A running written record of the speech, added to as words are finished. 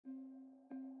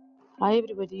Hi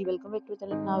everybody, welcome back to the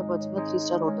channel. Now we're watching a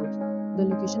 3-star hotel. The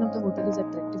location of the hotel is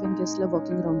attractive and guests love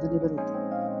walking around the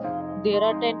neighborhood. There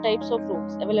are 10 types of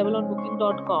rooms available on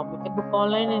booking.com. You can book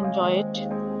online and enjoy it.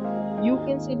 You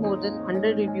can see more than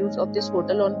 100 reviews of this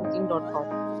hotel on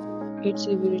booking.com. Its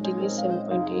review rating is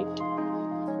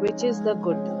 7.8, which is the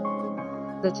good.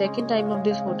 The check-in time of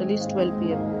this hotel is 12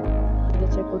 p.m. The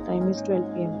check-out time is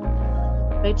 12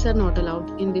 p.m. Pets are not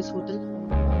allowed in this hotel.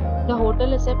 The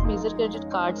hotel accepts major credit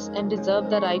cards and reserves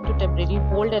the right to temporarily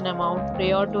hold an amount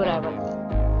prior to arrival.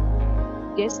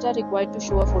 Guests are required to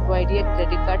show a photo ID and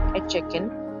credit card at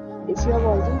check-in. If you have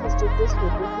already visited this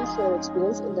hotel, please share your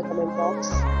experience in the comment box.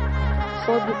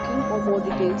 For booking or more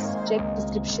details, check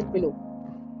description below.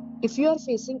 If you are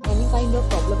facing any kind of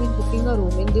problem in booking a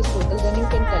room in this hotel, then you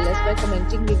can tell us by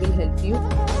commenting. We will help you.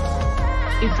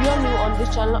 If you are new on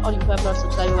this channel or you have not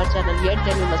subscribed our channel yet,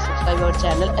 then you must subscribe our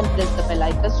channel and press the bell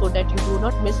icon so that you do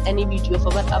not miss any video of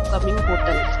our upcoming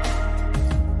hotels.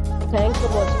 Thanks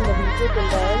for watching the video till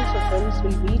the end. So friends,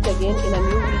 will meet again in a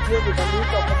new video with a new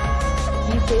topic.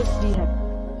 Be safe, be happy.